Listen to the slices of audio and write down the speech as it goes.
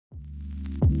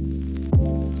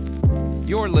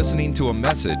You're listening to a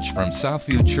message from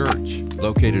Southview Church,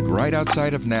 located right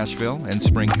outside of Nashville in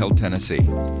Spring Hill, Tennessee.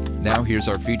 Now here's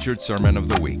our featured sermon of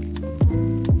the week.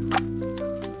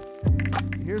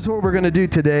 Here's what we're going to do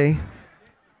today.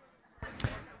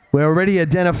 We're already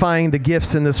identifying the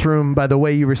gifts in this room by the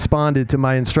way you responded to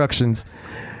my instructions.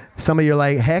 Some of you are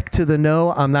like, heck to the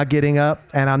no, I'm not getting up,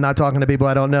 and I'm not talking to people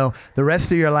I don't know. The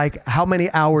rest of you are like, how many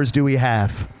hours do we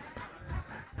have?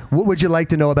 What would you like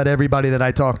to know about everybody that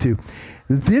I talk to?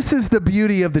 This is the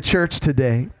beauty of the church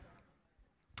today.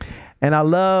 And I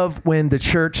love when the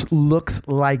church looks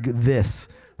like this.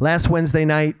 Last Wednesday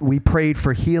night, we prayed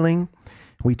for healing.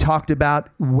 We talked about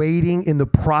waiting in the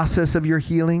process of your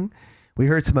healing. We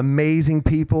heard some amazing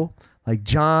people like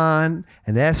John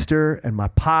and Esther and my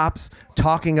pops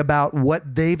talking about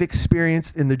what they've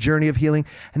experienced in the journey of healing.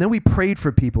 And then we prayed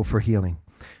for people for healing.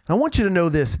 I want you to know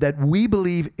this, that we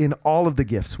believe in all of the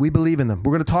gifts. We believe in them.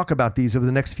 We're going to talk about these over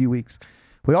the next few weeks.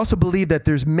 We also believe that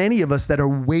there's many of us that are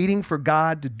waiting for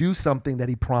God to do something that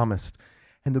he promised.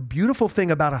 And the beautiful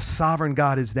thing about a sovereign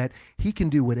God is that he can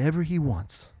do whatever he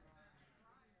wants.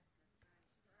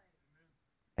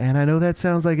 And I know that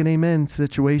sounds like an amen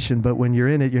situation, but when you're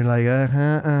in it, you're like,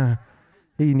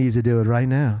 he needs to do it right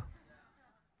now.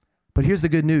 But here's the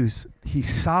good news. He's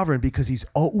sovereign because he's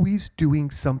always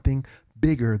doing something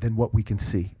bigger than what we can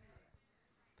see.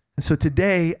 And so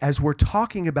today, as we're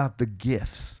talking about the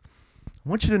gifts, I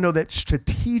want you to know that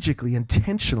strategically,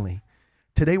 intentionally,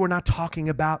 today we're not talking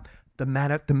about the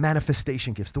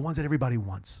manifestation gifts, the ones that everybody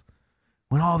wants.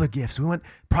 We want all the gifts. We want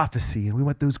prophecy, and we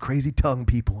want those crazy tongue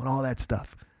people and all that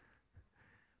stuff.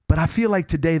 But I feel like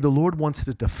today the Lord wants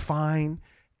to define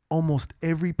almost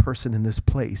every person in this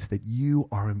place that you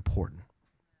are important.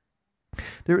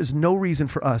 There is no reason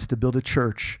for us to build a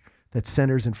church that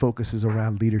centers and focuses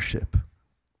around leadership.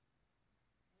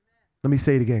 Let me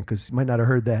say it again, because you might not have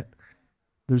heard that.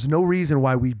 There's no reason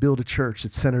why we build a church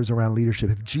that centers around leadership.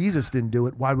 If Jesus didn't do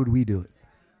it, why would we do it?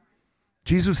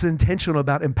 Jesus was intentional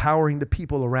about empowering the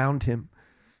people around him.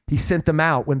 He sent them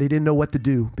out when they didn't know what to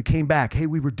do. They came back. Hey,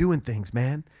 we were doing things,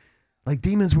 man. Like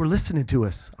demons were listening to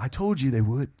us. I told you they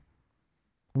would.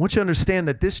 I want you to understand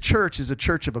that this church is a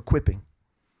church of equipping.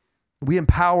 We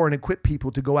empower and equip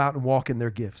people to go out and walk in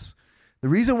their gifts. The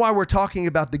reason why we're talking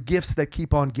about the gifts that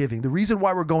keep on giving, the reason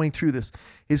why we're going through this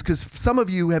is because some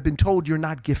of you have been told you're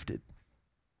not gifted.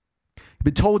 You've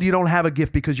been told you don't have a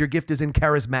gift because your gift isn't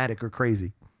charismatic or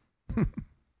crazy. You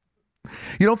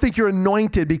don't think you're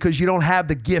anointed because you don't have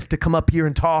the gift to come up here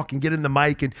and talk and get in the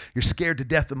mic, and you're scared to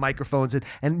death of microphones.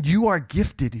 And you are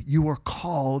gifted, you are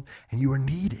called, and you are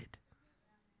needed.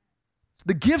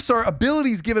 The gifts are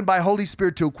abilities given by Holy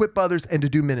Spirit to equip others and to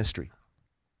do ministry.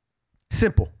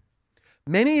 Simple.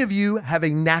 Many of you have a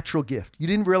natural gift. You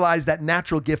didn't realize that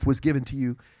natural gift was given to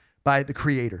you by the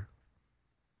Creator.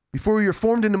 Before you were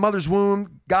formed in the mother's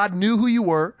womb, God knew who you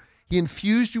were. He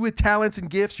infused you with talents and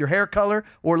gifts, your hair color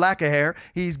or lack of hair.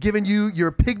 He's given you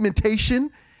your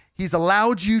pigmentation. He's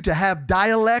allowed you to have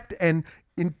dialect and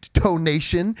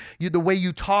intonation. The way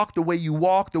you talk, the way you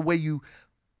walk, the way you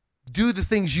do the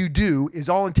things you do is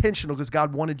all intentional because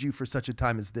God wanted you for such a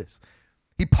time as this.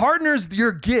 He partners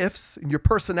your gifts and your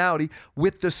personality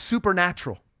with the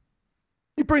supernatural.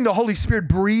 You bring the Holy Spirit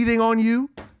breathing on you.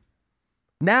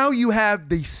 Now you have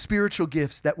the spiritual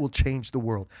gifts that will change the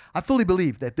world. I fully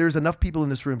believe that there's enough people in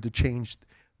this room to change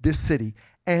this city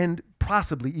and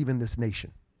possibly even this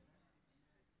nation.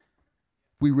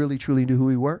 We really, truly knew who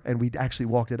we were and we actually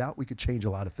walked it out. We could change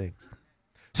a lot of things.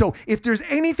 So if there's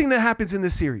anything that happens in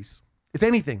this series, if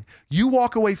anything, you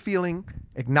walk away feeling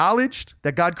acknowledged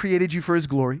that God created you for his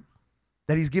glory,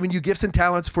 that he's given you gifts and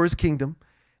talents for his kingdom,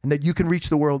 and that you can reach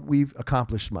the world, we've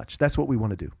accomplished much. That's what we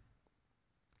want to do.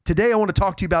 Today, I want to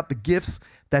talk to you about the gifts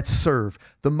that serve,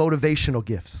 the motivational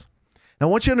gifts. Now, I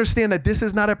want you to understand that this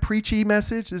is not a preachy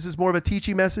message. This is more of a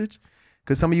teachy message.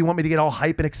 Because some of you want me to get all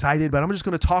hype and excited, but I'm just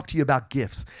going to talk to you about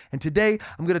gifts. And today,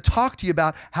 I'm going to talk to you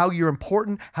about how you're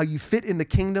important, how you fit in the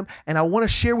kingdom, and I want to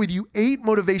share with you 8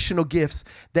 motivational gifts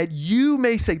that you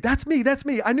may say, that's me,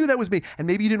 I knew that was me. And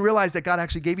maybe you didn't realize that God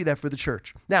actually gave you that for the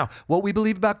church. Now, what we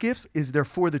believe about gifts is they're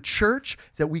for the church,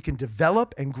 so that we can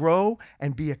develop and grow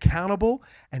and be accountable,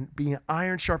 and being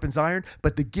iron sharpens iron.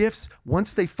 But the gifts,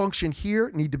 once they function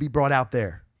here, need to be brought out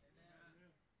there.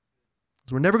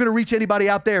 We're never going to reach anybody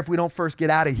out there if we don't first get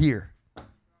out of here.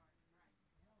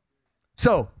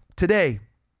 So today,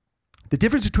 the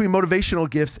difference between motivational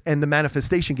gifts and the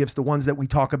manifestation gifts, the ones that we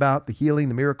talk about, the healing,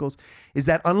 the miracles, is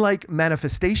that unlike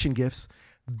manifestation gifts,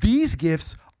 these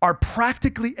gifts are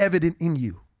practically evident in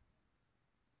you.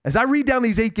 As I read down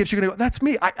these 8 gifts, you're going to go, that's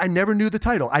me. I never knew the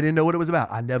title. I didn't know what it was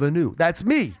about. I never knew. That's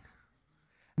me.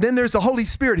 Then there's the Holy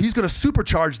Spirit. He's going to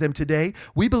supercharge them today.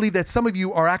 We believe that some of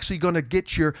you are actually going to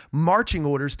get your marching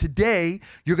orders. Today,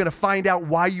 you're going to find out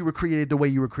why you were created the way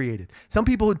you were created. Some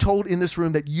people are told in this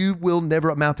room that you will never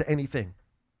amount to anything.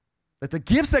 That the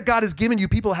gifts that God has given you,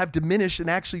 people have diminished and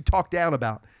actually talked down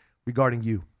about regarding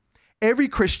you. Every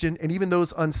Christian, and even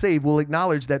those unsaved, will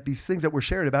acknowledge that these things that we're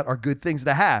sharing about are good things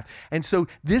to have. And so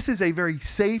this is a very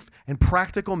safe and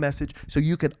practical message so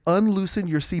you can unloosen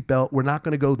your seatbelt. We're not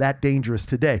going to go that dangerous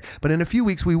today, but in a few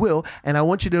weeks we will. And I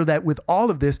want you to know that with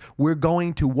all of this, we're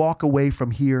going to walk away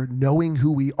from here knowing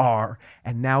who we are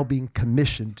and now being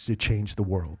commissioned to change the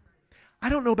world. I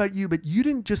don't know about you, but you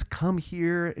didn't just come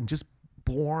here and just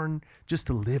born just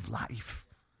to live life.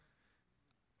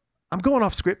 I'm going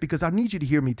off script because I need you to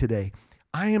hear me today.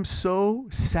 I am so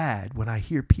sad when I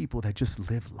hear people that just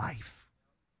live life.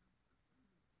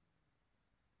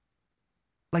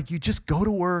 Like you just go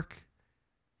to work,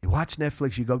 you watch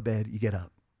Netflix, you go to bed, you get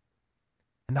up.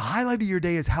 And the highlight of your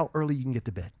day is how early you can get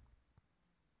to bed.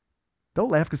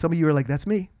 Don't laugh because some of you are like, that's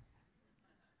me.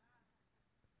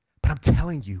 But I'm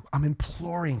telling you, I'm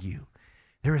imploring you,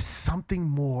 there is something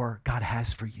more God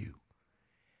has for you.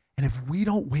 And if we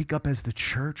don't wake up as the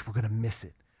church, we're going to miss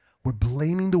it. We're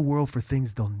blaming the world for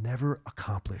things they'll never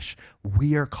accomplish.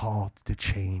 We are called to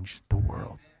change the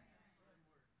world.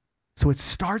 So it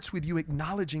starts with you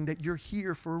acknowledging that you're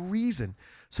here for a reason.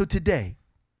 So today,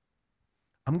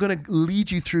 I'm going to lead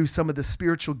you through some of the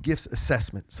spiritual gifts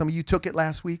assessment. Some of you took it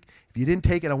last week. If you didn't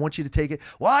take it, I want you to take it.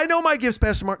 Well, I know my gifts,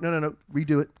 Pastor Mark. No.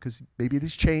 Redo it because maybe it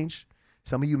has changed.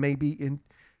 Some of you may be in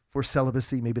for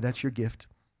celibacy. Maybe that's your gift.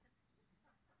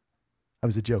 That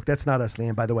was a joke. That's not us,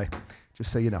 Leanne, by the way,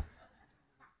 just so you know.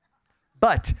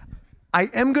 But I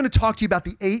am going to talk to you about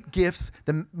the 8 gifts,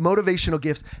 the motivational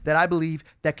gifts that I believe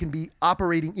that can be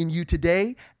operating in you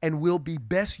today and will be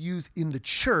best used in the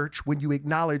church when you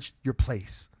acknowledge your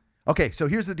place. Okay, so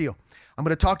here's the deal. I'm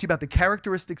going to talk to you about the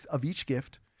characteristics of each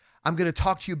gift. I'm going to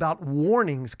talk to you about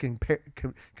warnings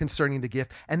concerning the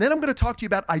gift. And then I'm going to talk to you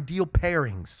about ideal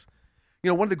pairings. You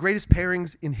know, one of the greatest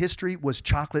pairings in history was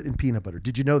chocolate and peanut butter.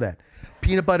 Did you know that?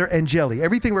 Peanut butter and jelly.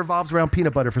 Everything revolves around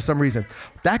peanut butter for some reason.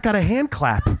 That got a hand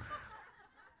clap.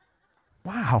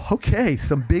 Wow, okay.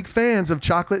 Some big fans of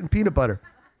chocolate and peanut butter.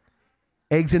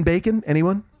 Eggs and bacon,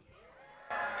 anyone?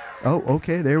 Oh,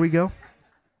 okay, there we go.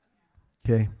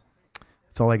 Okay,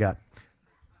 that's all I got.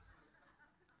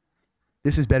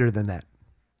 This is better than that.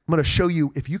 I'm going to show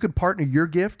you if you can partner your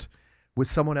gift with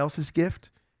someone else's gift,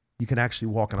 you can actually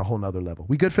walk on a whole nother level.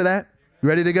 We good for that? You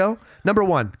ready to go? Number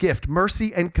 1, gift,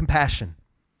 mercy and compassion.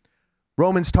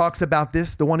 Romans talks about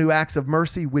this, the one who acts of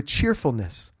mercy with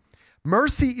cheerfulness.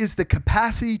 Mercy is the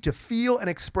capacity to feel and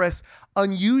express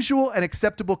unusual and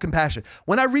acceptable compassion.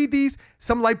 When I read these,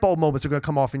 some light bulb moments are going to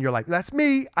come off and you're like, that's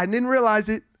me. I didn't realize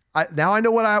it. Now I know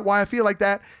why I feel like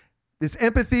that. This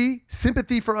empathy,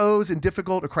 sympathy for those in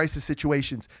difficult or crisis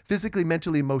situations, physically,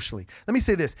 mentally, emotionally. Let me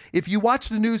say this. If you watch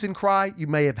the news and cry, you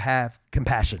may have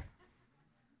compassion.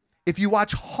 If you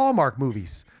watch Hallmark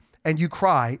movies and you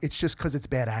cry, it's just because it's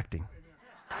bad acting.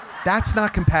 That's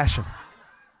not compassion.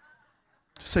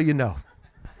 Just so you know.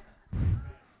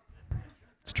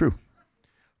 It's true.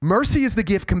 Mercy is the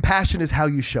gift. Compassion is how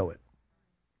you show it.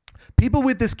 People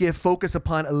with this gift focus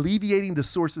upon alleviating the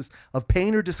sources of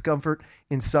pain or discomfort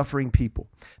in suffering people.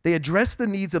 They address the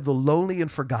needs of the lonely and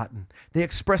forgotten. They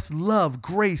express love,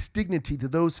 grace, dignity to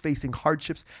those facing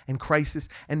hardships and crisis,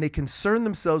 and they concern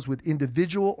themselves with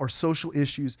individual or social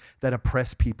issues that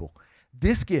oppress people.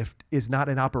 This gift is not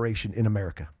in operation in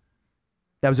America.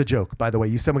 That was a joke, by the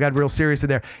way. Someone got real serious in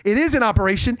there. It is in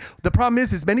operation. The problem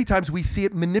is many times we see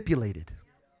it manipulated.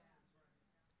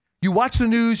 You watch the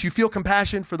news, you feel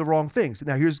compassion for the wrong things.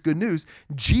 Now, here's good news.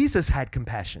 Jesus had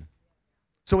compassion.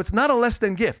 So it's not a less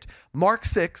than gift. Mark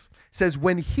 6 says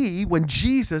when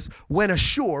Jesus went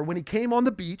ashore, when he came on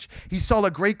the beach, he saw a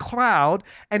great crowd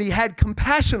and he had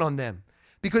compassion on them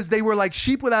because they were like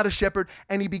sheep without a shepherd,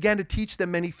 and he began to teach them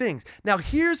many things. Now,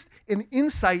 here's an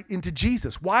insight into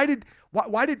Jesus. Why did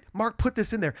Mark put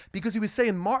this in there? Because he was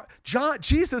saying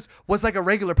Jesus was like a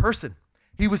regular person.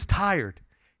 He was tired.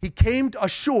 He came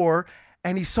ashore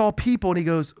and he saw people and he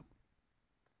goes,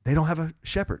 they don't have a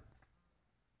shepherd.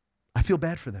 I feel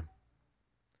bad for them.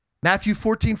 Matthew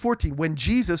 14:14, when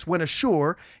Jesus went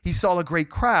ashore, he saw a great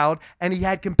crowd and he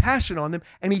had compassion on them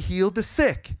and he healed the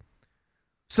sick.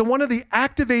 So one of the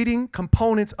activating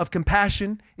components of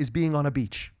compassion is being on a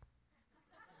beach.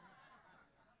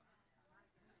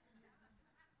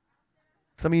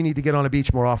 Some of you need to get on a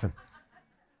beach more often.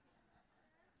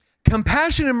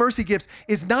 Compassion and mercy gifts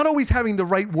is not always having the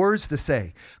right words to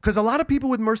say, because a lot of people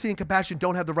with mercy and compassion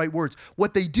don't have the right words.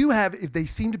 What they do have is they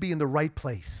seem to be in the right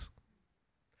place.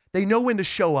 They know when to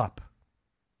show up.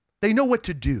 They know what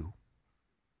to do.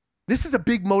 This is a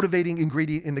big motivating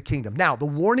ingredient in the kingdom. Now, the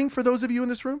warning for those of you in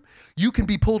this room, you can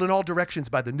be pulled in all directions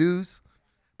by the news,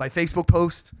 by Facebook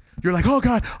posts. You're like, oh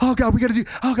God, we got to do,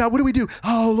 oh God, what do we do?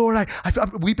 Oh Lord,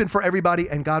 I'm weeping for everybody.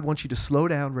 And God wants you to slow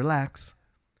down, relax,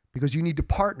 because you need to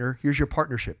partner. Here's your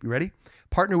partnership. You ready?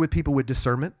 Partner with people with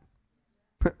discernment,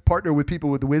 partner with people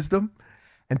with wisdom,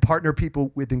 and partner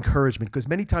people with encouragement, because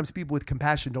many times people with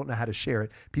compassion don't know how to share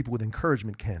it. People with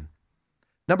encouragement can.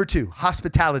 Number 2,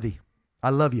 hospitality.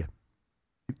 I love you.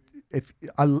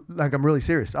 I'm really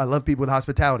serious. I love people with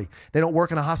hospitality. They don't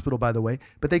work in a hospital, by the way,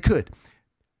 but they could.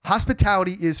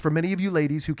 Hospitality is for many of you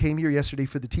ladies who came here yesterday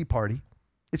for the tea party.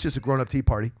 It's just a grown-up tea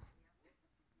party.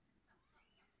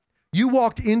 You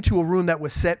walked into a room that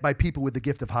was set by people with the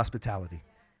gift of hospitality.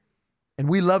 And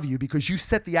we love you because you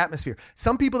set the atmosphere.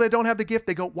 Some people that don't have the gift,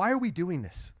 they go, why are we doing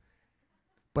this?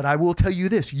 But I will tell you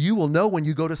this, you will know when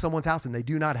you go to someone's house and they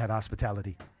do not have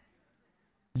hospitality.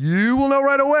 You will know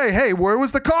right away, hey, where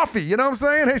was the coffee? You know what I'm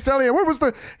saying? Hey, Sally, where was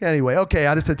the... Anyway, okay,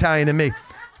 that's Italian in me.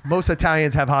 Most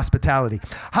Italians have hospitality.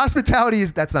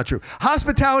 That's not true.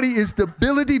 Hospitality is the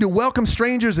ability to welcome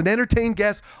strangers and entertain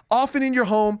guests, often in your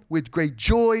home with great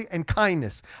joy and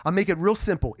kindness. I'll make it real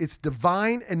simple. It's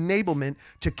divine enablement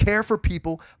to care for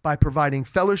people by providing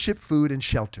fellowship, food, and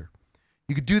shelter.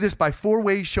 You could do this by 4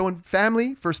 ways: showing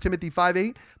family, 1 Timothy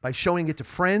 5:8, by showing it to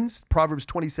friends, Proverbs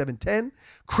 27:10,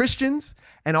 Christians,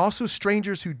 and also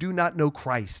strangers who do not know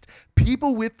Christ.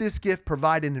 People with this gift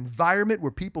provide an environment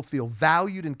where people feel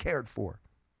valued and cared for.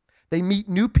 They meet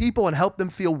new people and help them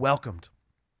feel welcomed.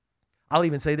 I'll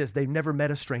even say this, they've never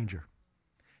met a stranger.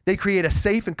 They create a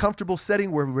safe and comfortable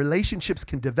setting where relationships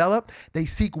can develop. They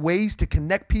seek ways to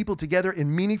connect people together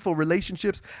in meaningful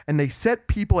relationships, and they set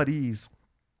people at ease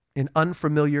in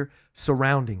unfamiliar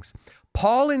surroundings.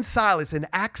 Paul and Silas in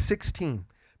Acts 16,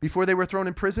 before they were thrown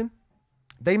in prison,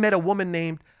 they met a woman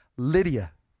named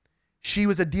Lydia. She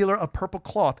was a dealer of purple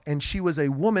cloth, and she was a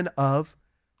woman of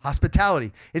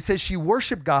hospitality. It says she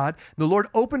worshiped God. The Lord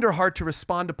opened her heart to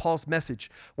respond to Paul's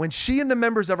message. When she and the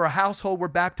members of her household were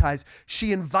baptized,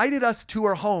 she invited us to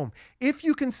her home. If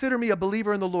you consider me a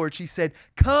believer in the Lord, she said,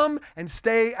 come and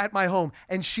stay at my home.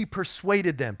 And she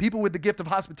persuaded them. People with the gift of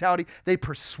hospitality, they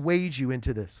persuade you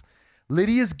into this.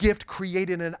 Lydia's gift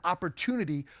created an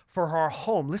opportunity for her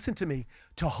home, listen to me,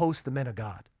 to host the men of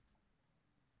God.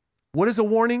 What is a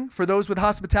warning for those with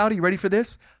hospitality? You ready for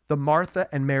this? The Martha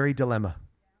and Mary dilemma.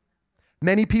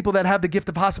 Many people that have the gift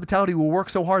of hospitality will work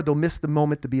so hard, they'll miss the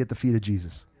moment to be at the feet of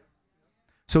Jesus.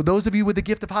 So those of you with the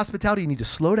gift of hospitality, you need to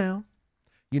slow down.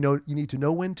 You need to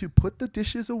know when to put the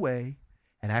dishes away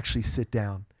and actually sit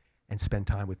down and spend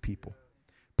time with people.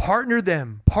 Partner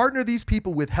these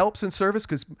people with helps and service,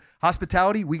 because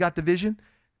hospitality, we got the vision.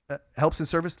 Helps and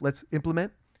service, let's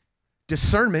implement.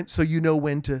 Discernment, so you know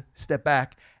when to step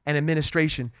back. And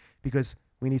administration, because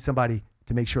we need somebody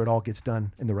to make sure it all gets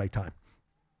done in the right time.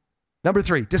 Number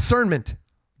 3, discernment,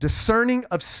 discerning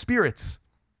of spirits.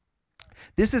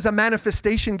 This is a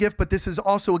manifestation gift, but this is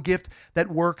also a gift that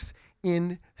works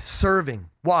in serving.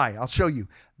 Why? I'll show you.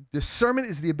 Discernment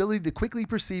is the ability to quickly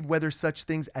perceive whether such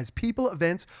things as people,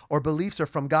 events, or beliefs are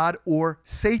from God or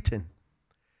Satan.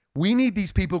 We need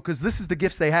these people because this is the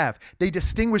gifts they have. They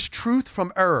distinguish truth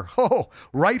from error,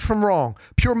 right from wrong,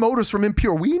 pure motives from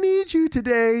impure. We need you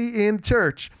today in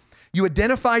church. You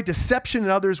identify deception in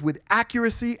others with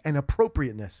accuracy and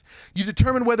appropriateness. You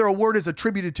determine whether a word is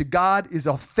attributed to God is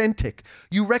authentic.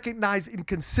 You recognize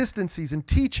inconsistencies in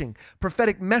teaching,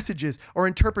 prophetic messages, or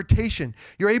interpretation.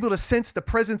 You're able to sense the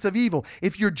presence of evil.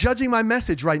 If you're judging my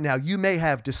message right now, you may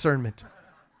have discernment.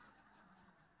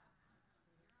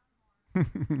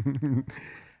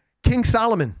 King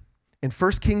Solomon in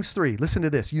 1 Kings 3, listen to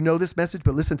this. You know this message,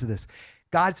 but listen to this.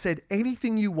 God said,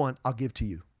 anything you want, I'll give to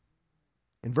you.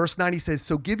 In verse 9, he says,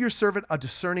 so give your servant a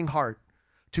discerning heart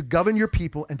to govern your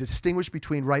people and distinguish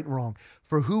between right and wrong.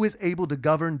 For who is able to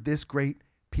govern this great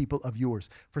people of yours?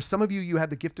 For some of you, you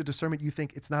have the gift of discernment. You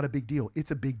think it's not a big deal.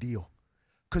 It's a big deal.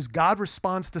 Because God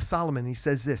responds to Solomon. And he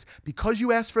says this, because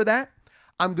you asked for that,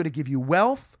 I'm going to give you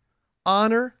wealth,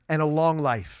 honor, and a long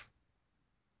life.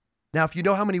 Now, if you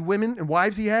know how many women and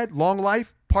wives he had, long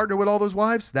life, partner with all those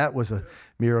wives, that was a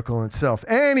miracle in itself.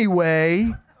 Anyway,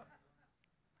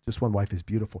 just one wife is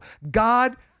beautiful.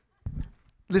 God,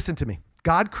 listen to me.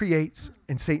 God creates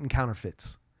and Satan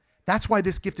counterfeits. That's why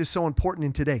this gift is so important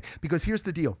in today. Because here's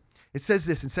the deal. It says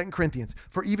this in 2 Corinthians,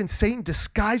 for even Satan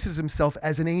disguises himself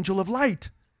as an angel of light.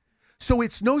 So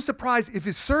it's no surprise if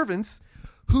his servants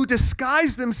who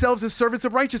disguise themselves as servants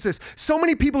of righteousness. So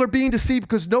many people are being deceived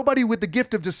because nobody with the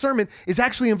gift of discernment is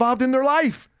actually involved in their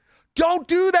life. Don't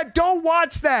do that. Don't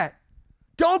watch that.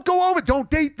 Don't go over. Don't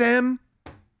date them.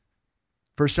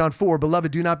 1 John 4,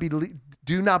 beloved, do not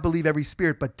believe every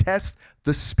spirit, but test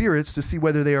the spirits to see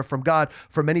whether they are from God.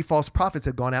 For many false prophets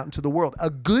have gone out into the world. A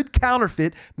good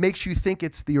counterfeit makes you think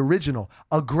it's the original.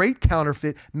 A great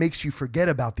counterfeit makes you forget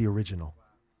about the original.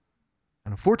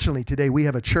 And unfortunately, today we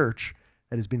have a church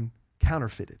that has been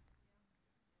counterfeited.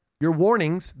 Your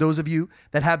warnings, those of you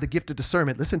that have the gift of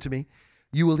discernment, listen to me.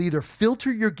 You will either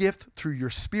filter your gift through your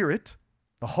spirit,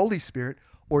 the Holy Spirit,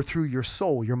 or through your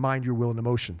soul, your mind, your will, and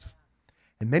emotions.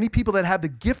 And many people that have the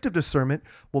gift of discernment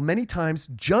will many times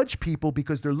judge people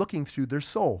because they're looking through their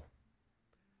soul.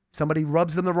 Somebody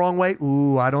rubs them the wrong way.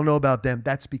 Ooh, I don't know about them.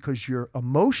 That's because your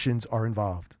emotions are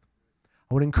involved.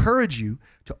 I would encourage you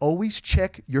to always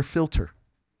check your filter.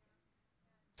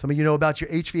 Some of you know about your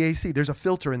HVAC. There's a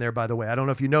filter in there, by the way. I don't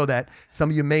know if you know that. Some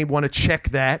of you may want to check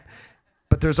that.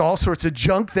 But there's all sorts of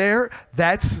junk there.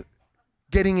 That's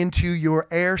getting into your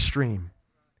airstream.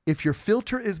 If your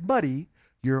filter is muddy,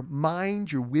 your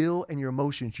mind, your will, and your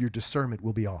emotions, your discernment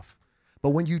will be off.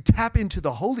 But when you tap into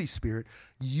the Holy Spirit,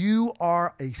 you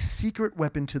are a secret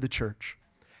weapon to the church.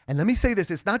 And let me say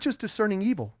this, it's not just discerning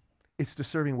evil, it's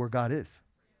discerning where God is.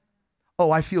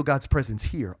 Oh, I feel God's presence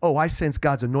here. Oh, I sense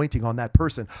God's anointing on that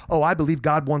person. Oh, I believe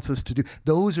God wants us to do.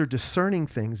 Those are discerning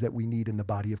things that we need in the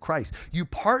body of Christ. You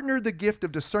partner the gift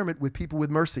of discernment with people with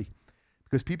mercy.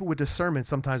 Because people with discernment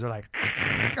sometimes are like,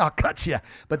 I'll cut you.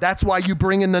 But that's why you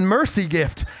bring in the mercy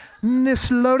gift.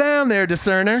 Slow down there,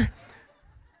 discerner.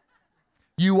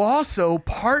 You also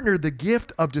partner the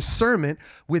gift of discernment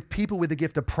with people with the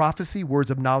gift of prophecy,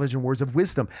 words of knowledge, and words of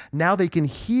wisdom. Now they can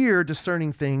hear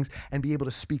discerning things and be able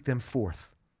to speak them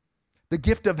forth. The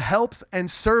gift of helps and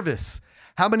service.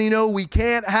 How many know we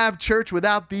can't have church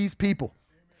without these people?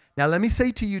 Now let me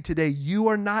say to you today, you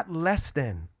are not less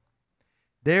than.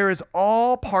 There is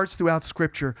all parts throughout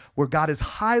Scripture where God is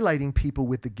highlighting people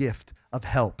with the gift of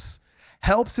helps.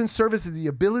 Helps and service is the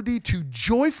ability to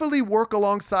joyfully work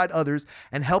alongside others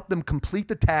and help them complete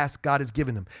the task God has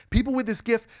given them. People with this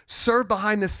gift serve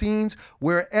behind the scenes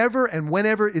wherever and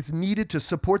whenever it's needed to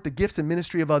support the gifts and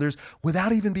ministry of others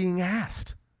without even being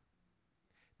asked.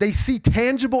 They see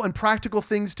tangible and practical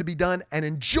things to be done and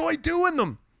enjoy doing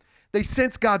them. They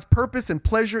sense God's purpose and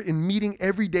pleasure in meeting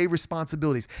everyday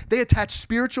responsibilities. They attach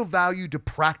spiritual value to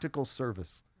practical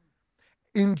service.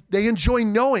 They enjoy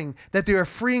knowing that they are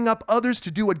freeing up others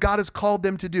to do what God has called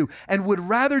them to do and would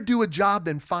rather do a job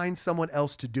than find someone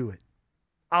else to do it.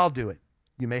 I'll do it.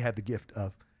 You may have the gift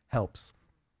of helps.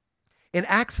 In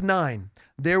Acts 9,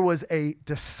 there was a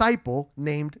disciple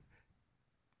named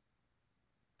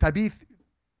Tabitha.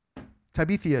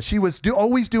 She was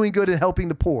always doing good and helping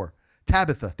the poor.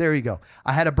 Tabitha, there you go.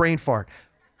 I had a brain fart.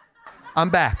 I'm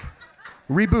back.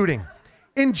 Rebooting.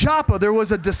 In Joppa, there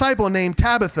was a disciple named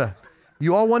Tabitha.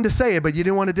 You all wanted to say it, but you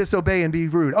didn't want to disobey and be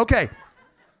rude. Okay.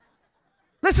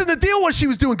 Listen, the deal was she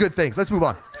was doing good things. Let's move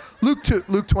on.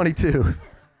 Luke 22.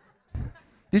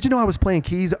 Did you know I was playing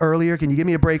keys earlier? Can you give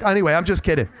me a break? Anyway, I'm just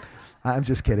kidding.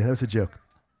 That was a joke.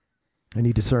 I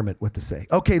need discernment what to say.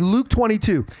 Okay, Luke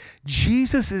 22.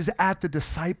 Jesus is at the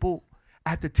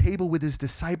table with his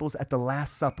disciples at the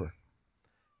Last Supper.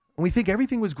 And we think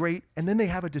everything was great, and then they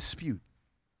have a dispute.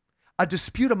 A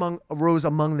dispute arose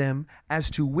among them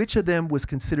as to which of them was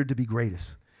considered to be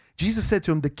greatest. Jesus said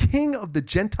to him, the king of the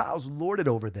Gentiles lorded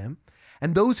over them,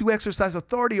 and those who exercise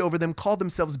authority over them call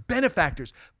themselves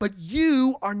benefactors. But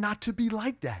you are not to be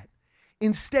like that.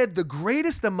 Instead, the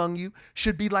greatest among you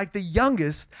should be like the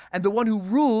youngest, and the one who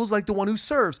rules like the one who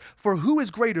serves. For who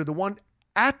is greater, the one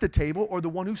at the table or the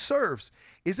one who serves?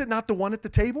 Is it not the one at the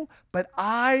table? But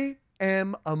I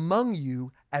am among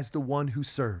you as the one who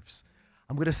serves.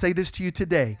 I'm going to say this to you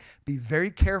today. Be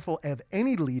very careful of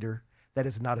any leader that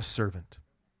is not a servant.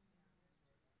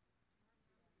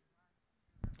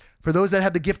 For those that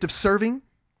have the gift of serving,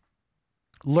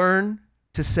 learn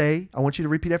to say, I want you to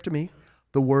repeat after me,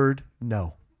 the word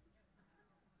no.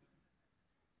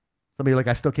 Some of you are like,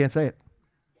 I still can't say it.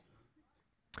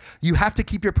 You have to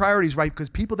keep your priorities right because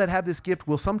people that have this gift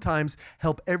will sometimes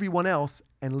help everyone else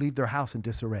and leave their house in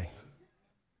disarray.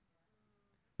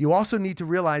 You also need to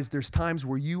realize there's times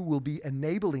where you will be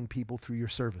enabling people through your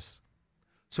service.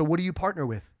 So what do you partner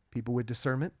with? People with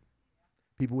discernment,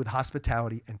 people with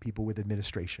hospitality, and people with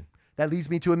administration. That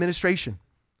leads me to administration.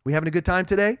 We having a good time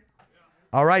today?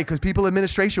 All right, because people in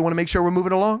administration want to make sure we're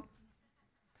moving along.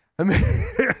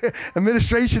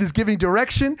 Administration is giving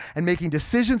direction and making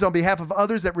decisions on behalf of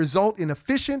others that result in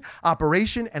efficient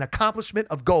operation and accomplishment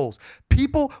of goals.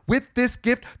 People with this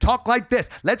gift talk like this.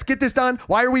 Let's get this done.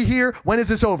 Why are we here? When is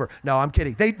this over? No, I'm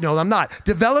kidding. No, I'm not.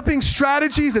 Developing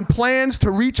strategies and plans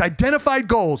to reach identified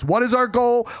goals. What is our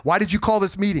goal? Why did you call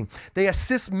this meeting? They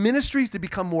assist ministries to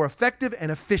become more effective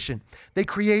and efficient. They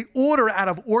create order out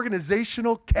of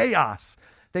organizational chaos.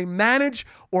 They manage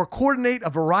or coordinate a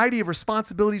variety of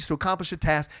responsibilities to accomplish a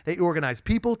task. They organize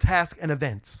people, tasks, and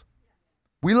events.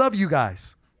 We love you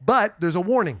guys, but there's a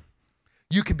warning.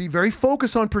 You can be very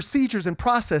focused on procedures and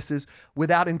processes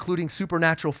without including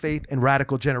supernatural faith and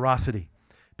radical generosity,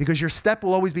 because your step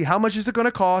will always be, how much is it going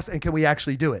to cost and can we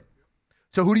actually do it?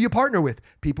 So who do you partner with?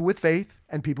 People with faith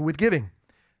and people with giving.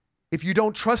 If you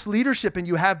don't trust leadership and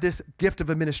you have this gift of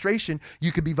administration,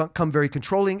 you could become very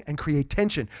controlling and create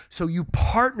tension. So you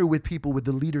partner with people with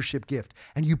the leadership gift,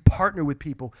 and you partner with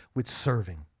people with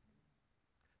serving.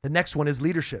 The next one is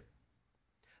leadership.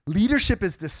 Leadership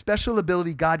is the special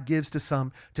ability God gives to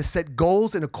some to set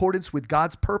goals in accordance with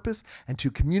God's purpose and to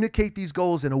communicate these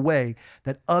goals in a way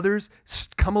that others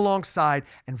come alongside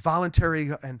and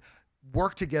voluntarily and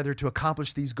work together to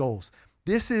accomplish these goals.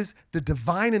 This is the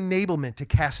divine enablement to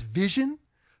cast vision,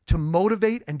 to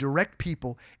motivate and direct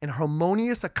people in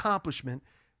harmonious accomplishment,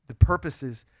 the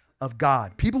purposes of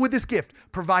God. People with this gift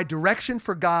provide direction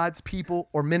for God's people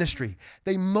or ministry.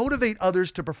 They motivate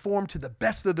others to perform to the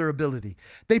best of their ability.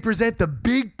 They present the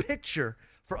big picture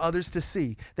for others to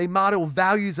see. They model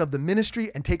values of the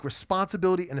ministry and take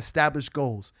responsibility and establish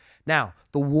goals. Now,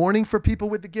 the warning for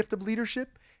people with the gift of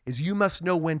leadership is you must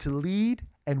know when to lead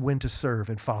and when to serve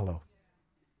and follow.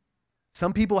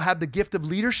 Some people have the gift of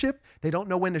leadership. They don't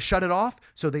know when to shut it off,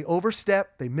 so they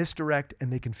overstep, they misdirect,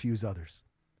 and they confuse others.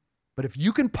 But if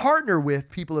you can partner with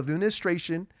people of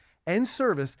administration and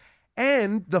service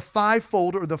and the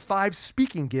fivefold or the 5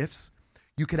 speaking gifts,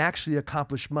 you can actually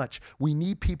accomplish much. We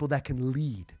need people that can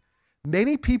lead.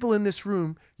 Many people in this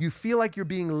room, you feel like you're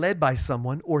being led by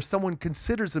someone, or someone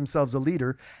considers themselves a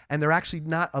leader, and they're actually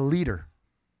not a leader.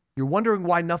 You're wondering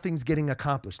why nothing's getting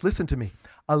accomplished. Listen to me.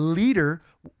 A leader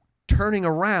turning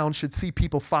around should see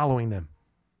people following them.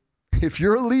 If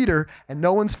you're a leader and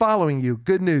no one's following you,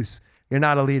 good news, you're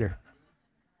not a leader.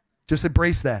 Just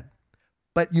embrace that.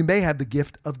 But you may have the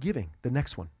gift of giving, the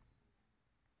next one.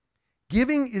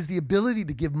 Giving is the ability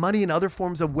to give money and other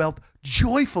forms of wealth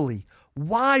joyfully,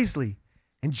 wisely,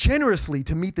 and generously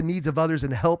to meet the needs of others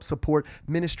and help support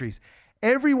ministries.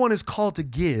 Everyone is called to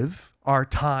give our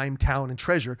time, talent, and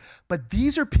treasure, but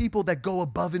these are people that go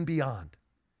above and beyond.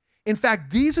 In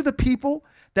fact, these are the people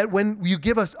that when you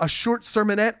give us a short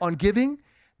sermonette on giving,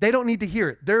 they don't need to hear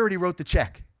it. They already wrote the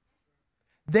check.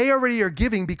 They already are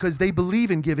giving because they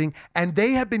believe in giving, and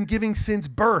they have been giving since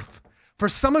birth. For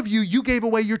some of you, you gave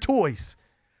away your toys.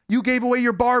 You gave away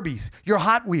your Barbies, your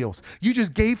Hot Wheels. You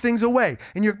just gave things away.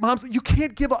 And your mom's like, you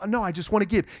can't give. No, I just want to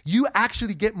give. You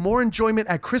actually get more enjoyment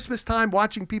at Christmas time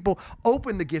watching people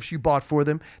open the gifts you bought for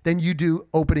them than you do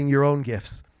opening your own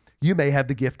gifts. You may have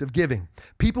the gift of giving.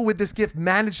 People with this gift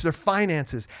manage their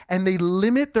finances, and they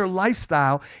limit their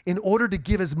lifestyle in order to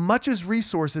give as much as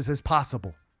resources as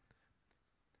possible.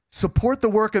 Support the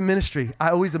work of ministry. I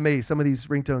always amaze some of these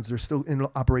ringtones that are still in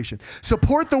operation.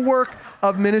 Support the work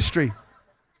of ministry.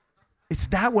 It's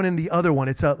that one and the other one.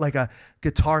 It's like a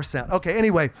guitar sound. Okay,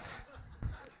 anyway.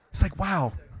 It's like,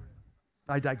 wow.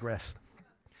 I digress.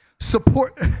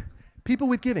 Support people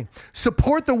with giving.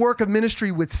 Support the work of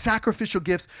ministry with sacrificial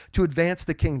gifts to advance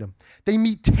the kingdom. They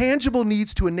meet tangible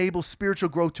needs to enable spiritual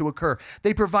growth to occur.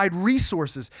 They provide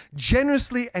resources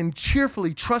generously and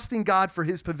cheerfully, trusting God for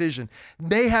his provision.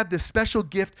 They have this special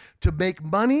gift to make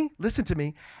money, listen to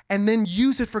me, and then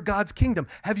use it for God's kingdom.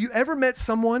 Have you ever met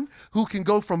someone who can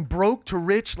go from broke to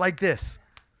rich like this?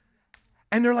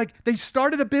 And they're like, they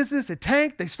started a business, it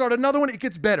tanked, they start another one, it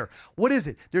gets better. What is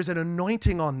it? There's an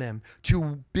anointing on them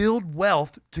to build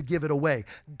wealth to give it away.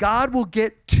 God will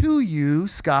get to you,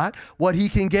 Scott, what he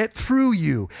can get through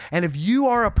you. And if you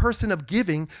are a person of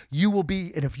giving, you will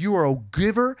be, and if you are a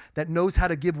giver that knows how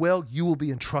to give well, you will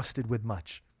be entrusted with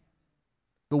much.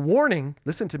 The warning,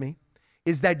 listen to me,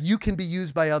 is that you can be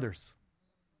used by others.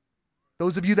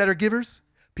 Those of you that are givers,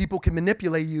 people can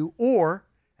manipulate you, or,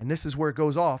 and this is where it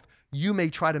goes off, you may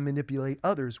try to manipulate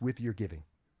others with your giving.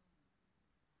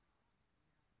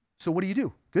 So what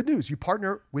do? Good news. You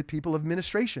partner with people of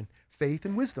administration, faith,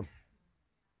 and wisdom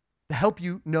to help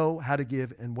you know how to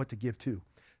give and what to give to.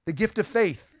 The gift of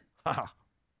faith, the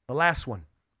last one.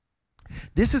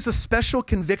 This is a special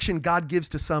conviction God gives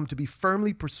to some to be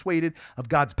firmly persuaded of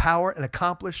God's power and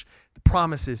accomplish the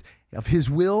promises of his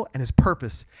will and his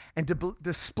purpose, and to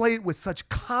display it with such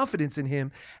confidence in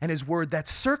him and his word that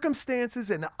circumstances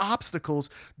and obstacles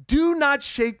do not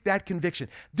shake that conviction.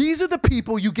 These are the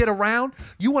people you get around.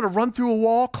 You want to run through a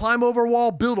wall, climb over a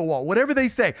wall, build a wall, whatever they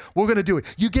say, we're going to do it.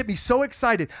 You get me so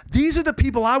excited. These are the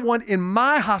people I want in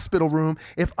my hospital room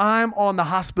if I'm on the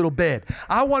hospital bed.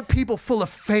 I want people full of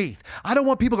faith. I don't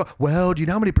want people go, well, do you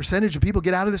know how many percentage of people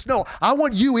get out of this? No, I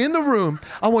want you in the room.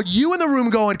 I want you in the room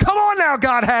going, come on now,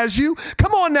 God has you.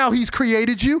 Come on now, he's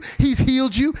created you. He's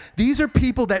healed you. These are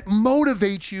people that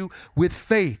motivate you with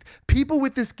faith. People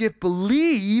with this gift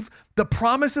believe the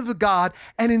promise of God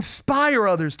and inspire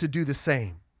others to do the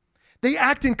same. They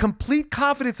act in complete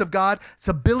confidence of God's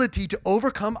ability to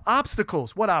overcome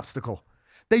obstacles. What obstacle?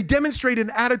 They demonstrate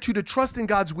an attitude of trust in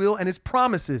God's will and his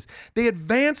promises. They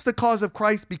advance the cause of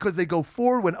Christ because they go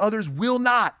forward when others will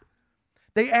not.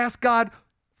 They ask God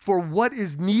for what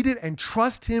is needed and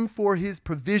trust him for his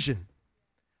provision.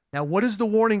 Now, what is the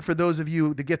warning for those of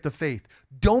you, the gift of faith?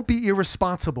 Don't be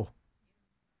irresponsible.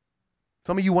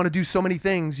 Some of you want to do so many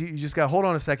things, you just got to hold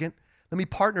on a second. Let me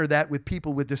partner that with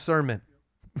people with discernment.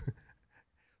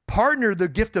 Partner the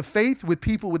gift of faith with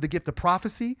people with the gift of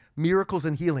prophecy, miracles,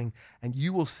 and healing, and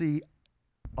you will see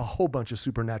a whole bunch of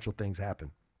supernatural things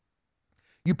happen.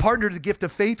 You partner the gift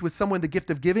of faith with someone the gift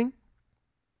of giving,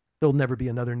 there'll never be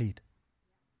another need.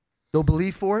 They'll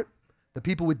believe for it. The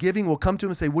people with giving will come to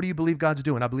him and say, what do you believe God's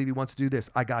doing? I believe he wants to do this.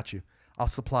 I got you. I'll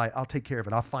supply it. I'll take care of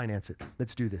it. I'll finance it.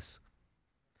 Let's do this.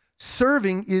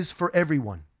 Serving is for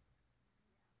everyone.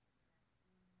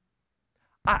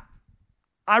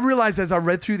 I realized as I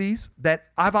read through these that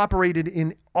I've operated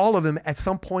in all of them at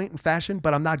some point in fashion,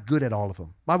 but I'm not good at all of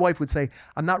them. My wife would say,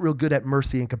 I'm not real good at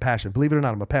mercy and compassion. Believe it or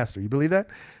not, I'm a pastor. You believe that?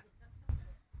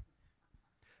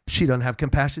 She doesn't have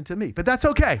compassion to me, but that's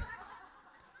okay.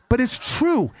 But it's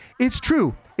true. It's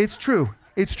true. It's true.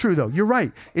 It's true, though. You're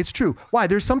right. It's true. Why?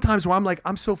 There's some times where I'm like,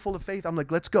 I'm so full of faith. I'm like,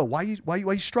 let's go. Why are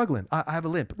you struggling? I have a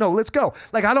limp. No, let's go.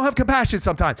 Like, I don't have compassion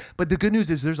sometimes. But the good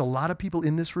news is there's a lot of people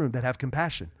in this room that have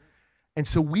compassion. And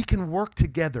so we can work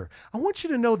together. I want you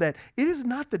to know that it is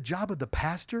not the job of the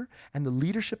pastor and the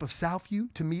leadership of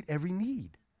Southview to meet every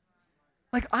need.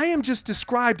 Like, I am just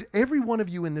described every one of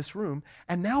you in this room,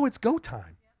 and now it's go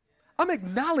time. I'm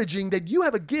acknowledging that you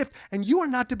have a gift and you are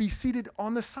not to be seated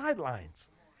on the sidelines.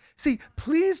 See,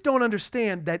 please don't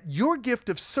understand that your gift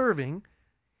of serving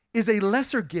is a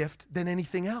lesser gift than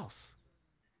anything else.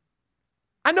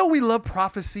 I know we love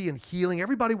prophecy and healing.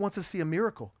 Everybody wants to see a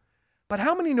miracle. But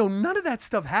how many know none of that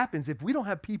stuff happens if we don't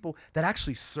have people that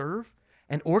actually serve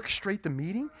and orchestrate the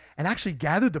meeting and actually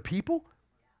gather the people?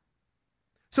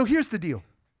 So here's the deal.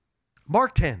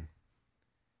 Mark 10.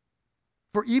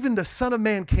 For even the Son of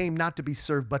Man came not to be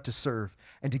served, but to serve,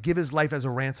 and to give his life as a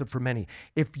ransom for many.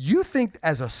 If you think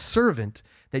as a servant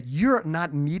that you're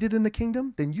not needed in the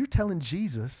kingdom, then you're telling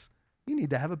Jesus you need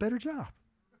to have a better job.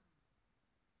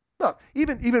 Look,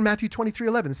 even Matthew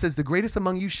 23:11 says, the greatest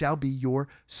among you shall be your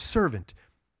servant.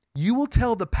 You will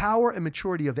tell the power and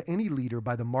maturity of any leader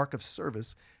by the mark of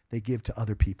service they give to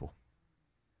other people.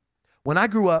 When I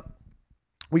grew up,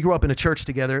 we grew up in a church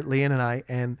together, Leanne and I,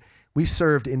 and we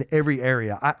served in every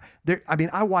area.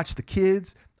 I watched the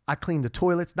kids. I cleaned the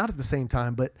toilets, not at the same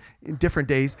time, but in different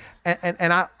days.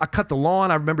 And I cut the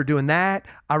lawn. I remember doing that.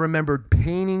 I remember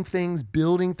painting things,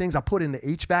 building things. I put in the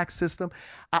HVAC system.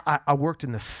 I worked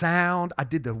in the sound. I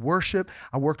did the worship.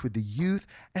 I worked with the youth.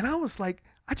 And I was like,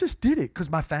 I just did it because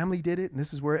my family did it. And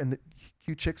this is where, and the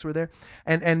cute chicks were there.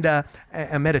 And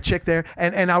I met a chick there.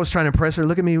 And I was trying to impress her.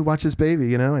 Look at me, watch this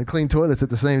baby, and clean toilets at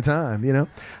the same time,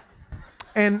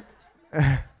 And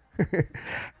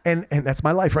and that's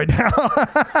my life right now.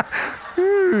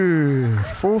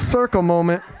 Full circle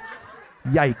moment.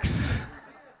 Yikes.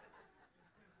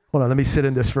 Hold on, let me sit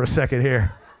in this for a second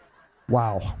here.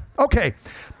 Wow. Okay.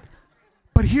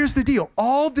 But here's the deal.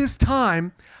 All this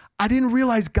time, I didn't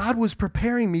realize God was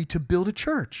preparing me to build a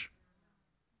church.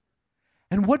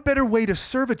 And what better way to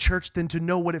serve a church than to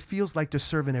know what it feels like to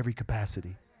serve in every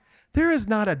capacity? There is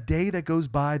not a day that goes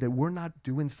by that we're not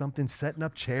doing something, setting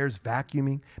up chairs,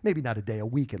 vacuuming, maybe not a day, a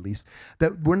week at least,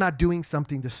 that we're not doing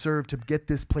something to serve to get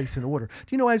this place in order.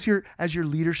 Do you know, as your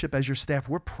leadership, as your staff,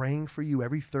 we're praying for you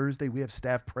every Thursday. We have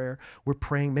staff prayer. We're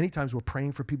praying, many times we're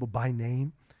praying for people by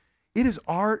name. It is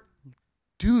our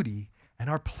duty and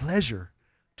our pleasure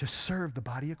to serve the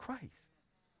body of Christ.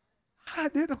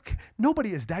 Nobody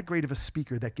is that great of a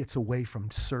speaker that gets away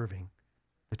from serving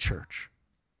the church.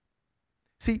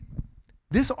 See,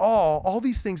 all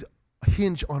these things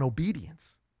hinge on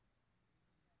obedience.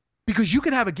 Because you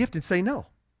can have a gift and say no.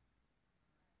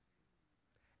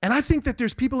 And I think that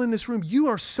there's people in this room, you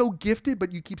are so gifted,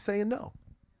 but you keep saying no.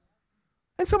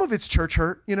 And some of it's church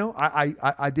hurt.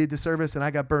 I did the service and I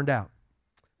got burned out.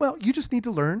 Well, you just need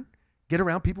to learn, get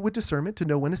around people with discernment to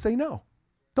know when to say no.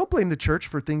 Don't blame the church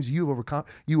for things you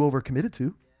overcommitted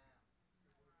to.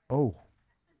 Oh.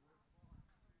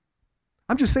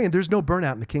 I'm just saying there's no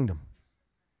burnout in the kingdom.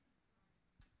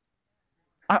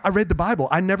 I read the Bible.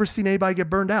 I never seen anybody get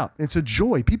burned out. It's a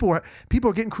joy. People are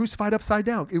getting crucified upside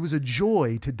down. It was a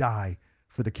joy to die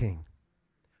for the king.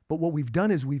 But what we've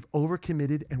done is we've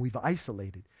overcommitted and we've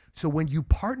isolated. So when you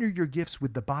partner your gifts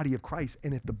with the body of Christ,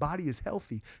 and if the body is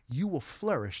healthy, you will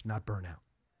flourish, not burn out.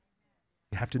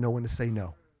 You have to know when to say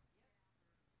no.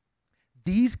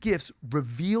 These gifts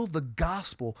reveal the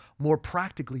gospel more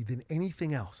practically than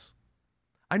anything else.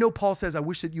 I know Paul says, I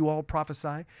wish that you all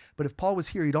prophesy, but if Paul was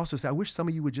here, he'd also say, I wish some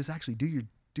of you would just actually do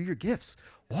your gifts.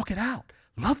 Walk it out.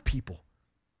 Love people.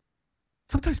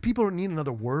 Sometimes people don't need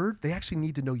another word. They actually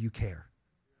need to know you care.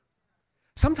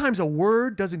 Sometimes a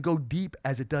word doesn't go deep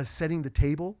as it does setting the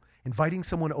table, inviting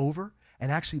someone over, and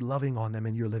actually loving on them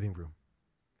in your living room.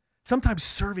 Sometimes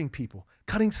serving people,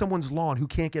 cutting someone's lawn who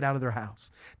can't get out of their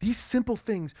house. These simple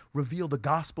things reveal the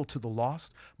gospel to the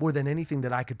lost more than anything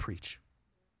that I could preach.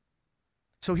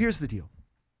 So here's the deal.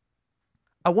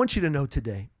 I want you to know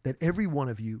today that every one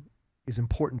of you is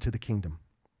important to the kingdom.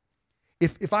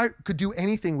 If I could do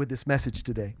anything with this message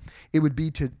today, it would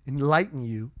be to enlighten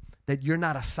you that you're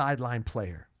not a sideline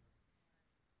player.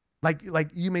 Like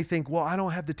you may think, well, I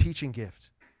don't have the teaching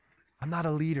gift. I'm not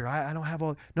a leader. I don't have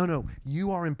all. No,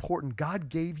 you are important. God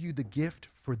gave you the gift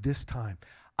for this time.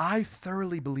 I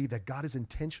thoroughly believe that God is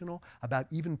intentional about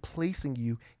even placing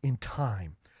you in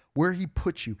time. Where he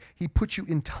put you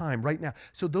in time right now.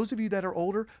 So those of you that are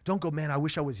older, don't go, man, I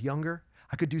wish I was younger.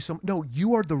 I could do some. No,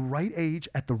 you are the right age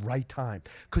at the right time,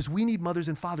 because we need mothers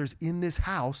and fathers in this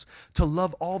house to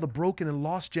love all the broken and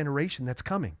lost generation that's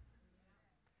coming.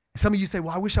 Some of you say,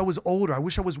 well, I wish I was older. I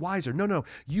wish I was wiser. No,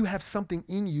 you have something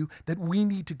in you that we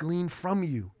need to glean from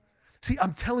you. See,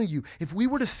 I'm telling you, if we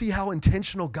were to see how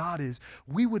intentional God is,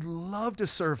 we would love to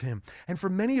serve him. And for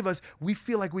many of us, we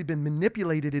feel like we've been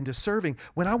manipulated into serving,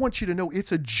 when I want you to know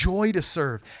it's a joy to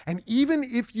serve. And even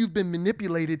if you've been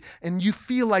manipulated and you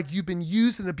feel like you've been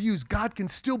used and abused, God can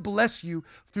still bless you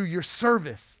through your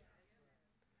service.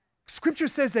 Scripture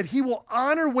says that he will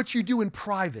honor what you do in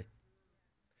private.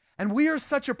 And we are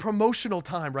such a promotional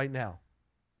time right now.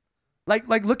 Like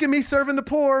look at me serving the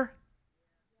poor.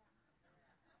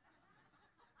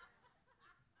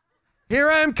 Here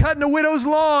I am cutting a widow's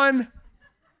lawn.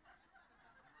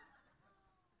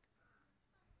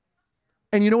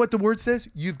 And you know what the word says?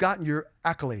 You've gotten your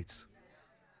accolades.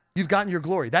 You've gotten your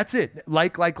glory. That's it.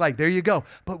 Like. There you go.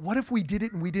 But what if we did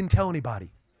it and we didn't tell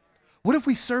anybody? What if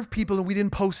we served people and we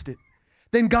didn't post it?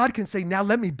 Then God can say, now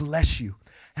let me bless you.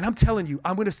 And I'm telling you,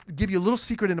 I'm going to give you a little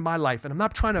secret into my life. And I'm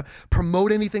not trying to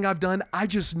promote anything I've done. I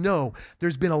just know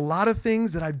there's been a lot of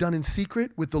things that I've done in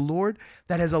secret with the Lord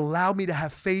that has allowed me to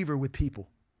have favor with people.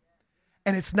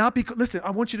 And it's not because, listen,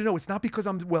 I want you to know, it's not because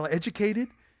I'm well educated,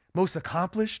 most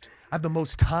accomplished. I have the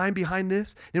most time behind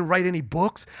this. Didn't write any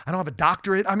books. I don't have a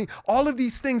doctorate. I mean, all of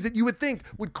these things that you would think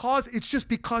would cause, it's just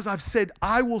because I've said,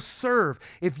 I will serve.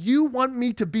 If you want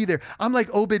me to be there, I'm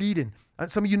like Obed-Edom.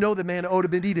 Some of you know the man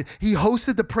Obed-Edom. He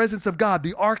hosted the presence of God,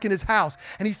 the ark in his house.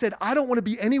 And he said, I don't want to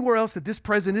be anywhere else that this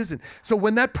presence isn't. So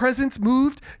when that presence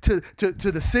moved to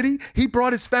the city, he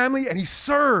brought his family and he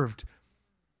served.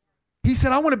 He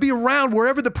said, I want to be around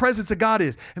wherever the presence of God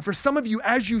is. And for some of you,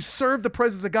 as you serve the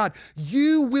presence of God,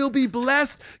 you will be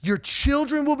blessed. Your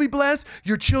children will be blessed.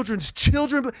 Your children's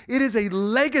children. It is a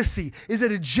legacy. Is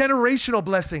it a generational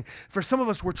blessing? For some of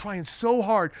us, we're trying so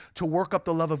hard to work up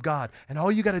the love of God. And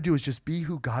all you got to do is just be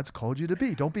who God's called you to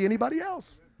be. Don't be anybody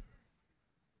else.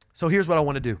 So here's what I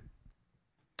want to do.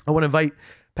 I want to invite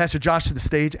Pastor Josh to the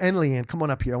stage, and Leanne, come on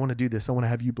up here. I want to do this. I want to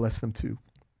have you bless them too.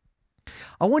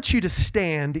 I want you to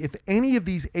stand if any of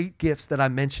these 8 gifts that I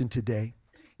mentioned today,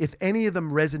 if any of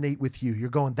them resonate with you. You're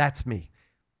going, that's me.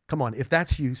 Come on, if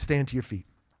that's you, stand to your feet.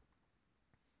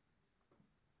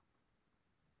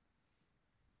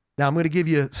 Now, I'm going to give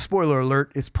you a spoiler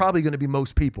alert. It's probably going to be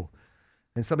most people.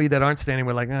 And some of you that aren't standing,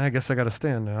 we're like, I guess I got to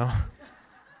stand now.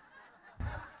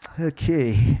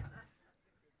 Okay.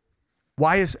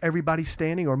 Why is everybody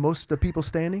standing, or most of the people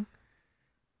standing?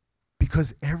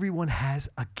 Because everyone has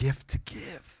a gift to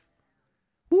give.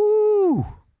 Woo!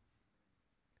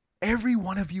 Every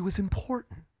one of you is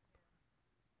important.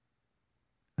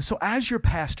 So as your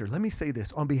pastor, let me say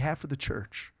this on behalf of the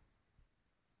church.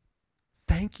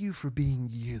 Thank you for being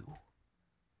you.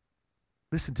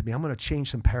 Listen to me. I'm going to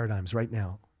change some paradigms right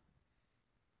now.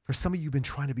 For some of you who've been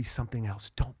trying to be something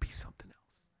else, don't be something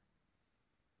else.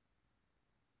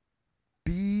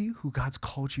 Be who God's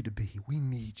called you to be. We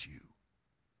need you.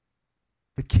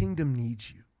 The kingdom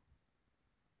needs you.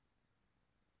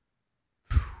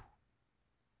 Whew.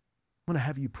 I'm going to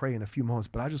have you pray in a few moments,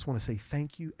 but I just want to say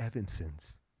thank you,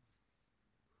 Evansons,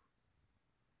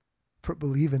 for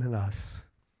believing in us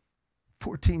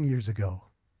 14 years ago.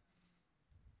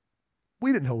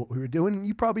 We didn't know what we were doing, and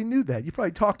you probably knew that. You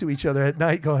probably talked to each other at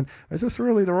night going, is this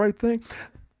really the right thing?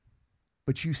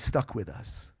 But you stuck with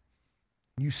us.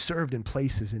 You served in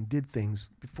places and did things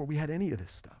before we had any of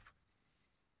this stuff.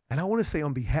 And I want to say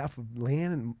on behalf of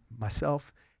Lan and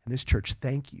myself and this church,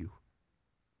 thank you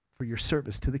for your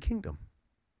service to the kingdom.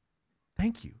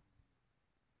 Thank you.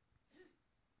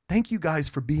 Thank you guys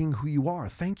for being who you are.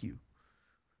 Thank you.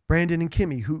 Brandon and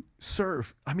Kimmy who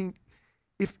serve. I mean,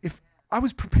 if I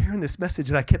was preparing this message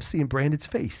and I kept seeing Brandon's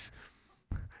face.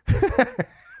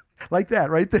 Like that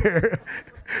right there.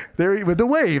 There with the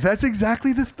wave. That's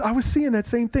exactly I was seeing that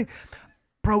same thing.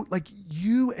 Bro, like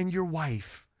you and your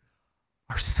wife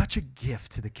are such a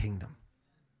gift to the kingdom.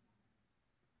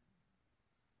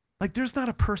 Like there's not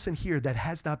a person here that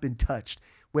has not been touched,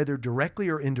 whether directly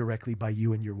or indirectly, by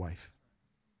you and your wife.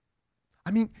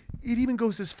 I mean, it even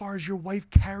goes as far as your wife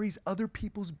carries other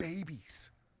people's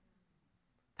babies.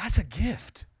 That's a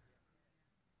gift.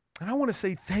 And I want to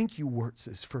say thank you,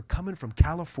 Wurtzes, for coming from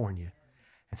California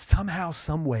and somehow,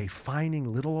 some way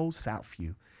finding little old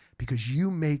Southview, because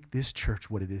you make this church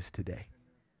what it is today.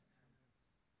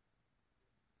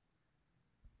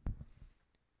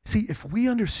 See, if we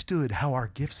understood how our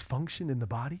gifts function in the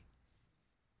body,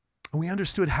 and we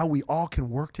understood how we all can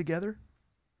work together,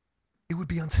 it would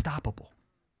be unstoppable.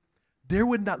 There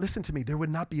would not, listen to me, there would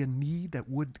not be a need that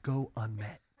would go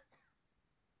unmet.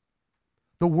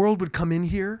 The world would come in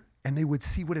here and they would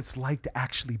see what it's like to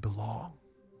actually belong.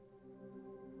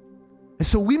 And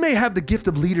so we may have the gift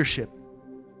of leadership,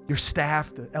 your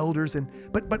staff, the elders,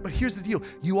 but here's the deal.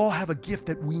 You all have a gift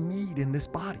that we need in this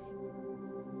body.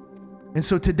 And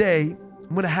so today, I'm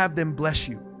going to have them bless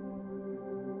you.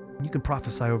 You can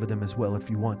prophesy over them as well if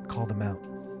you want. Call them out.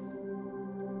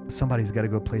 But somebody's got to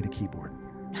go play the keyboard.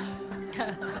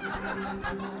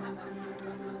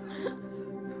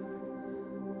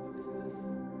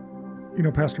 You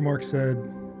know, Pastor Mark said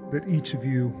that each of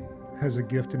you has a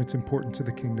gift and it's important to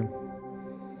the kingdom.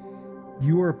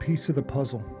 You are a piece of the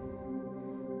puzzle.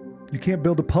 You can't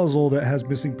build a puzzle that has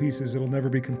missing pieces. It'll never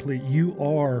be complete. You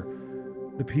are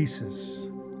the pieces.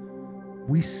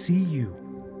 We see you.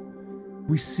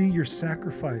 We see your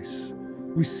sacrifice.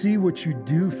 We see what you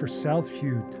do for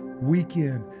Southview week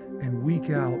in and week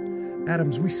out.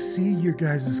 Adams, we see your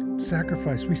guys'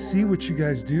 sacrifice. We see what you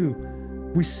guys do.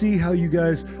 We see how you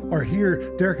guys are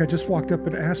here. Derek, I just walked up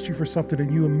and asked you for something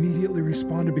and you immediately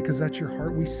responded because that's your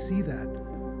heart. We see that.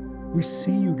 We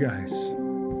see you guys.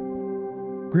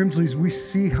 Grimsley's, we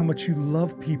see how much you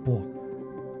love people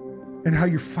and how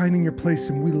you're finding your place,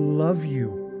 and we love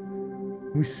you.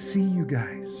 We see you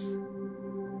guys.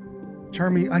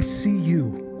 Charmy, I see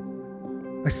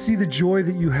you. I see the joy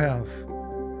that you have.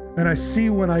 And I see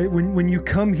when you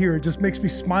come here, it just makes me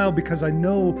smile because I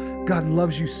know God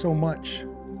loves you so much.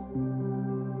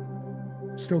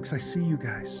 Stokes, I see you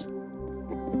guys.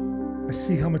 I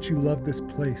see how much you love this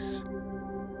place.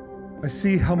 I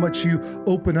see how much you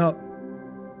open up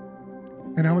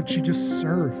and how much you just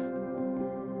serve,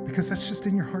 because that's just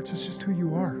in your hearts. That's just who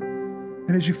you are.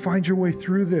 And as you find your way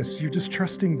through this, you're just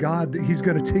trusting God that He's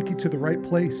going to take you to the right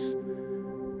place.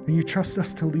 And you trust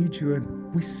us to lead you,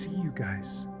 and we see you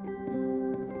guys.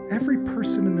 Every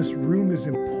person in this room is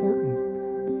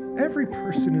important. Every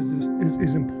person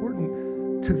is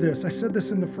important to this. I said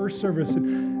this in the first service,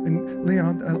 and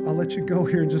Leon, I'll let you go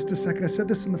here in just a second. I said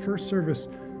this in the first service.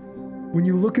 When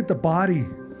you look at the body,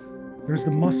 there's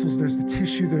the muscles, there's the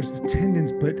tissue, there's the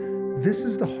tendons, but this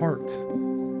is the heart.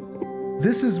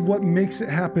 This is what makes it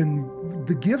happen.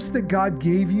 The gifts that God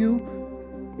gave you,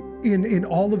 in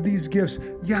all of these gifts,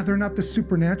 yeah, they're not the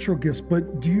supernatural gifts,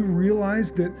 but do you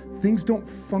realize that things don't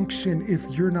function if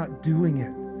you're not doing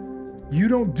it? You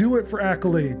don't do it for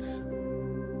accolades.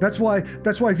 That's why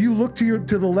if you look to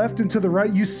the left and to the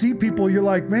right, you see people, you're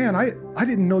like, man, I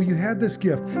didn't know you had this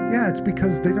gift. Yeah, it's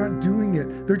because they're not doing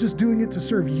it. They're just doing it to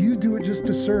serve. You do it just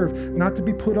to serve, not to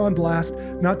be put on blast,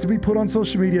 not to be put on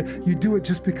social media. You do it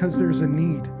just because there's a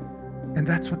need. And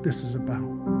that's what this is about.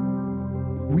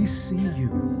 We see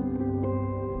you.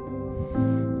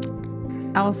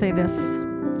 I will say this,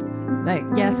 that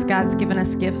yes, God's given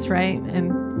us gifts, right?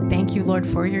 And thank you, Lord,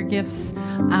 for your gifts.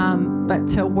 But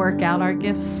to work out our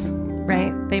gifts,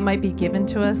 right? They might be given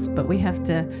to us, but we have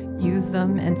to use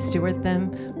them and steward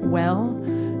them well.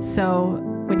 So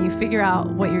when you figure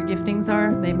out what your giftings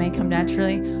are, they may come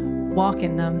naturally. walk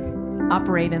in them,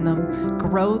 operate in them,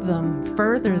 grow them,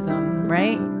 further them,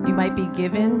 right? You might be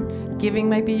giving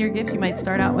might be your gift. You might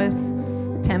start out with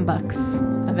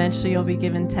 $10. Eventually you'll be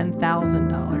given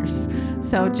 $10,000.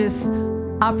 So just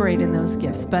operate in those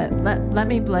gifts. But let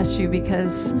me bless you,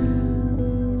 because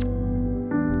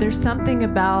there's something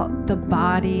about the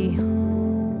body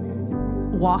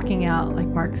walking out, like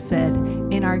Mark said,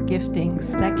 in our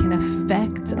giftings that can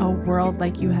affect a world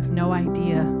like you have no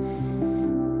idea.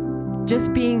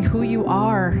 Just being who you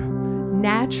are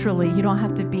naturally, you don't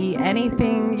have to be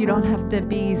anything, you don't have to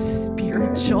be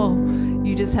spiritual,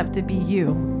 you just have to be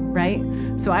you, right?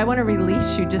 So I want to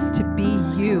release you just to be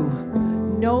you,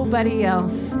 nobody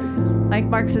else. Like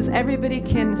Mark says, everybody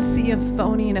can see a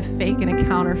phony and a fake and a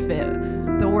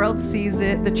counterfeit. The world sees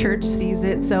it, the church sees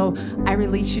it, so I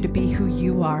release you to be who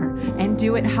you are and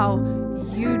do it how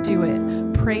you do it.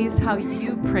 Praise how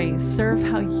you praise, serve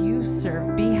how you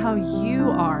serve, be how you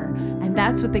are. And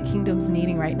that's what the kingdom's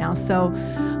needing right now. So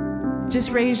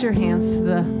just raise your hands to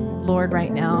the Lord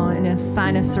right now in a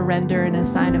sign of surrender and a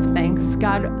sign of thanks.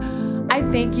 God, I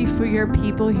thank you for your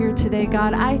people here today,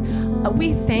 God.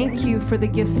 We thank you for the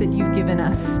gifts that you've given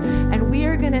us. And we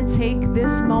are going to take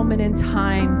this moment in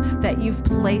time that you've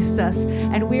placed us,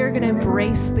 and we are going to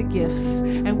embrace the gifts,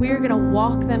 and we are going to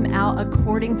walk them out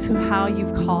according to how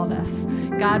you've called us.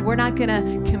 God, we're not going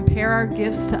to compare our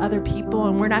gifts to other people,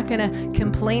 and we're not going to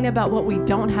complain about what we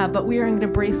don't have, but we are going to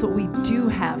embrace what we do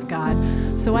have, God.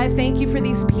 So I thank you for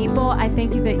these people. I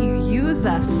thank you that you use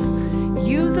us.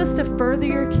 Use us to further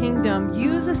your kingdom.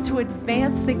 Use us to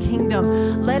advance the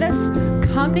kingdom. Let us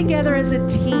come together as a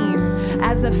team,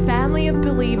 as a family of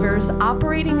believers,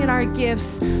 operating in our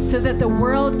gifts so that the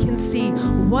world can see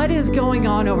what is going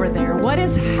on over there, what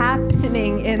is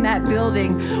happening in that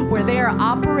building where they are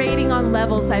operating on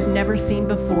levels I've never seen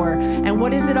before. And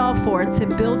what is it all for? To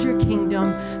build your kingdom,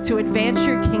 to advance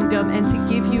your kingdom, and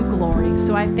to give you glory.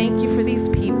 So I thank you for these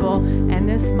people and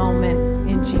this moment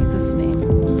in Jesus'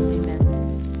 name.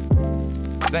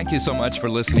 Thank you so much for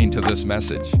listening to this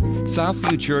message.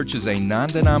 Southview Church is a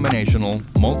non-denominational,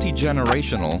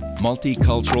 multi-generational,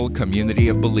 multicultural community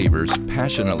of believers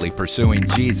passionately pursuing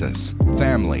Jesus,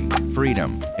 family,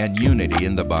 freedom, and unity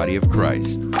in the body of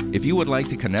Christ. If you would like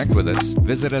to connect with us,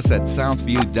 visit us at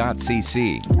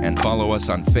southview.cc and follow us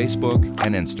on Facebook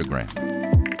and Instagram.